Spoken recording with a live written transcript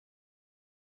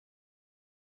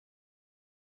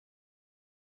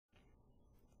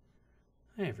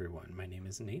Hi everyone, my name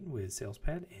is Nate with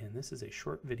SalesPad, and this is a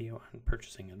short video on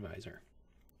Purchasing Advisor.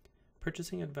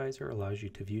 Purchasing Advisor allows you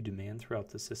to view demand throughout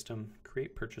the system,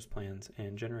 create purchase plans,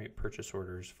 and generate purchase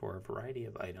orders for a variety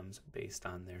of items based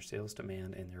on their sales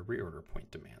demand and their reorder point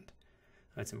demand.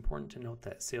 It's important to note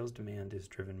that sales demand is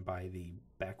driven by the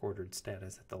backordered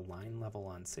status at the line level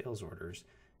on sales orders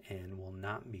and will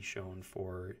not be shown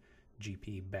for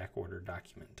GP backorder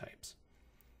document types.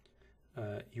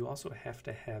 You also have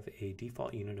to have a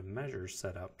default unit of measures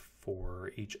set up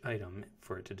for each item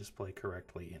for it to display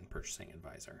correctly in Purchasing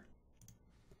Advisor.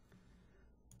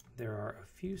 There are a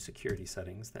few security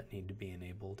settings that need to be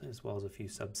enabled, as well as a few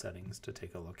subsettings to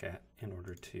take a look at in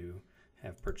order to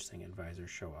have Purchasing Advisor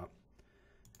show up.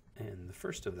 And the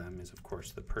first of them is, of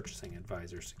course, the Purchasing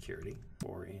Advisor security,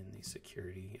 or in the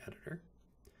security editor.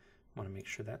 I want to make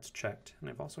sure that's checked, and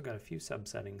I've also got a few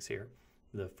subsettings here.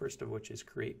 The first of which is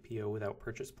Create PO Without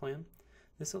Purchase Plan.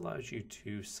 This allows you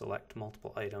to select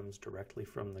multiple items directly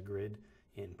from the grid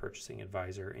in Purchasing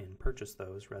Advisor and purchase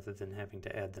those rather than having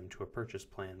to add them to a purchase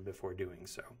plan before doing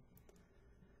so.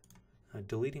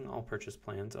 Deleting all purchase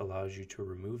plans allows you to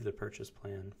remove the purchase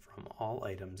plan from all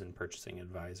items in Purchasing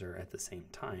Advisor at the same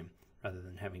time rather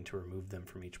than having to remove them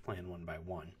from each plan one by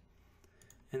one.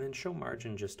 And then Show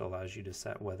Margin just allows you to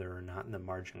set whether or not the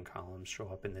margin columns show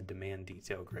up in the demand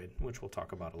detail grid, which we'll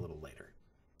talk about a little later.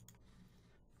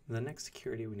 The next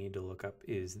security we need to look up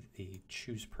is the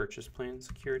Choose Purchase Plan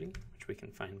security, which we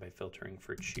can find by filtering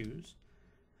for Choose.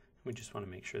 We just want to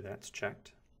make sure that's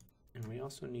checked. And we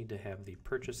also need to have the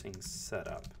Purchasing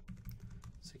Setup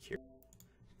security.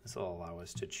 This will allow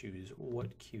us to choose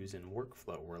what queues and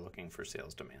workflow we're looking for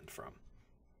sales demand from.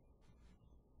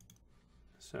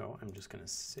 So I'm just going to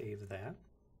save that,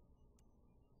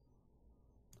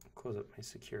 close up my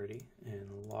security, and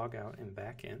log out and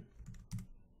back in.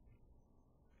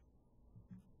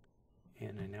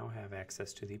 And I now have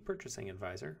access to the Purchasing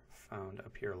Advisor found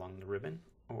up here along the ribbon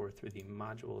or through the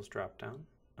Modules dropdown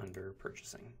under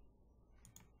Purchasing.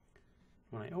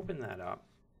 When I open that up,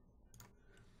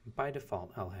 by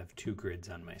default I'll have two grids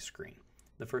on my screen.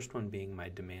 The first one being my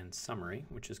demand summary,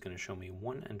 which is going to show me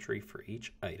one entry for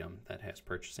each item that has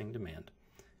purchasing demand,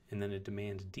 and then a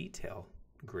demand detail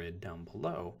grid down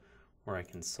below where I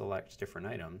can select different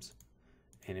items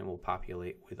and it will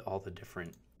populate with all the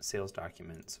different sales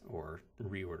documents or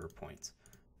reorder points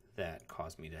that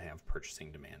cause me to have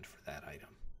purchasing demand for that item.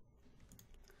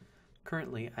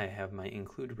 Currently, I have my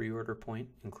Include Reorder Point,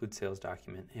 Include Sales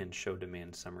Document, and Show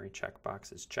Demand Summary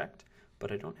checkboxes checked,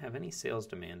 but I don't have any sales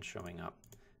demand showing up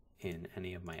in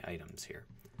any of my items here.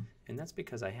 And that's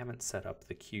because I haven't set up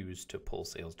the queues to pull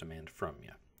sales demand from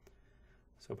yet.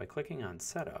 So by clicking on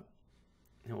Setup,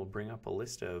 it will bring up a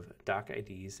list of doc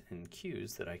IDs and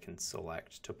queues that I can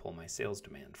select to pull my sales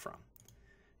demand from.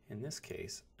 In this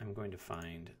case, I'm going to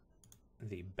find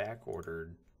the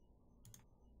backordered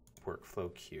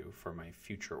workflow queue for my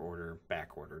future order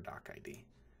backorder doc ID.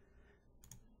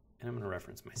 And I'm going to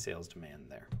reference my sales demand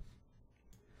there.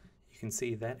 You can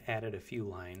see that added a few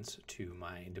lines to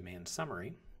my demand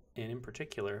summary, and in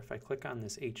particular, if I click on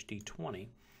this HD20,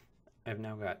 I've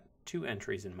now got two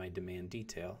entries in my demand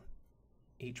detail,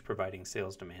 each providing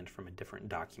sales demand from a different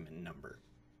document number.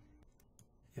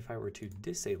 If I were to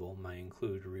disable my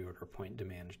Include Reorder Point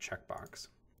Demand checkbox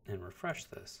and refresh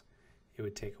this, it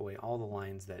would take away all the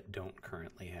lines that don't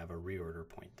currently have a reorder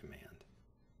point demand,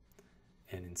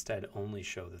 and instead only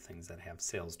show the things that have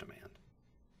sales demand.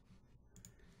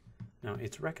 Now,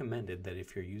 it's recommended that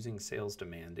if you're using sales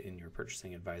demand in your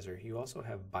Purchasing Advisor, you also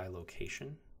have by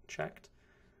location checked.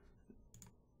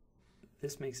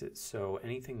 This makes it so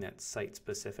anything that's site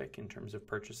specific in terms of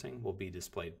purchasing will be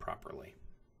displayed properly.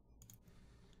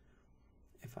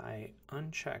 If I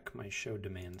uncheck my Show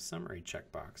Demand Summary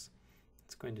checkbox,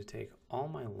 it's going to take all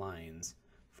my lines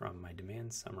from my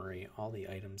demand summary, all the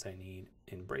items I need,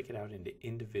 and break it out into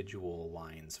individual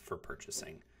lines for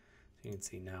purchasing. So you can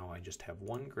see now I just have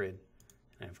one grid,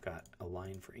 and I've got a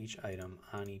line for each item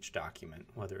on each document,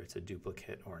 whether it's a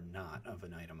duplicate or not of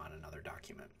an item on another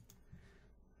document.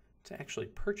 To actually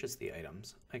purchase the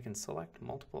items, I can select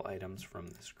multiple items from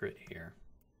this grid here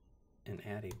and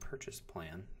add a purchase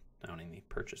plan down in the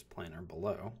Purchase Planner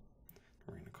below.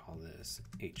 We're going to call this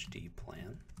HD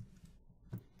Plan.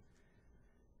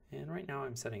 And right now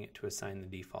I'm setting it to assign the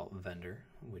default vendor,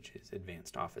 which is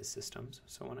Advanced Office Systems.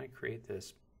 So when I create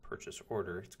this purchase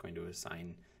order, it's going to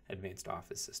assign Advanced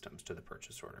Office Systems to the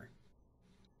purchase order.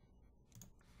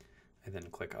 I then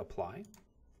click Apply,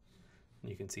 and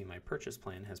you can see my purchase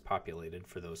plan has populated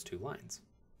for those two lines.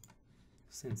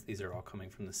 Since these are all coming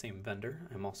from the same vendor,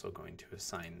 I'm also going to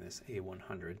assign this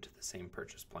A100 to the same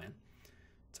purchase plan.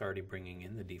 It's already bringing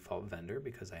in the default vendor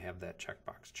because I have that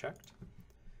checkbox checked.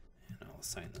 And I'll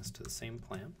assign this to the same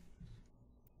plan.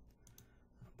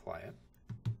 Apply it.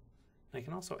 I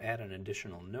can also add an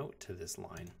additional note to this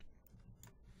line.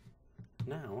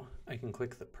 Now I can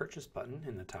click the Purchase button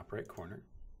in the top right corner,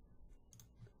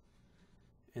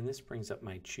 and this brings up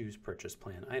my Choose Purchase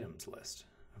Plan Items list,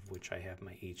 of which I have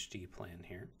my HD plan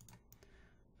here.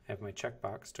 I have my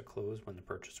checkbox to close when the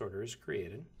purchase order is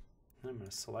created, and I'm going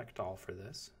to select all for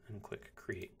this and click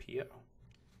Create PO.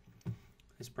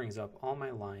 This brings up all my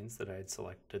lines that I had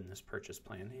selected in this purchase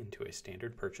plan into a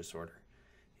standard purchase order,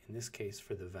 in this case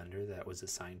for the vendor that was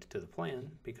assigned to the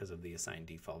plan because of the Assign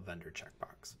Default Vendor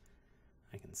checkbox.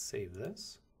 I can save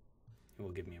this. It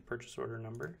will give me a purchase order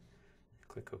number.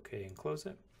 Click OK and close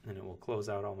it, and it will close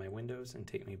out all my windows and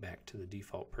take me back to the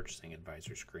default Purchasing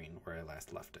Advisor screen where I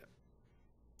last left it.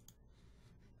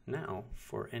 Now,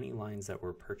 for any lines that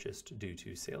were purchased due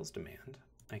to sales demand,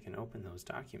 I can open those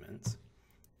documents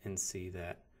and see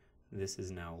that this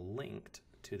is now linked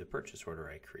to the purchase order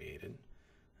I created.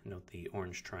 Note the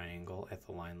orange triangle at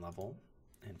the line level,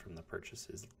 and from the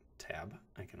Purchases tab,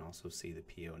 I can also see the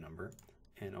PO number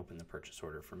and open the purchase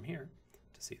order from here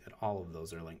to see that all of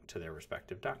those are linked to their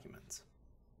respective documents.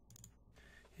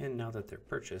 And now that they're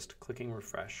purchased, clicking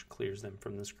refresh clears them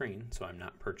from the screen, so I'm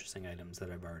not purchasing items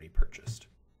that I've already purchased.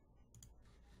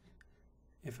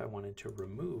 If I wanted to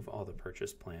remove all the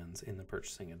purchase plans in the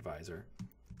Purchasing Advisor,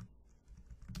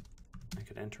 I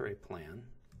could enter a plan,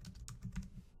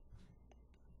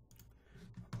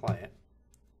 apply it,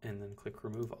 and then click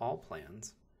Remove All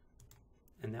Plans,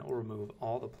 and that will remove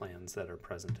all the plans that are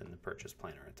present in the Purchase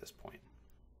Planner at this point.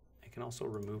 I can also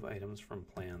remove items from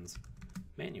plans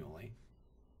manually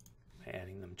by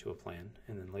adding them to a plan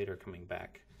and then later coming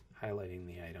back, highlighting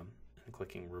the item and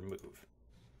clicking Remove.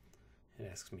 It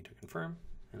asks me to confirm,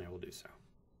 and I will do so.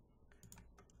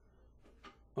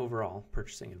 Overall,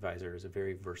 Purchasing Advisor is a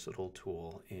very versatile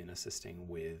tool in assisting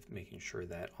with making sure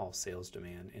that all sales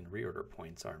demand and reorder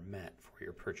points are met for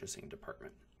your purchasing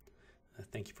department.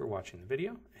 Thank you for watching the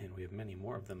video, and we have many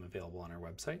more of them available on our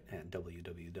website at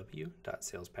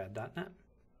www.salespad.net.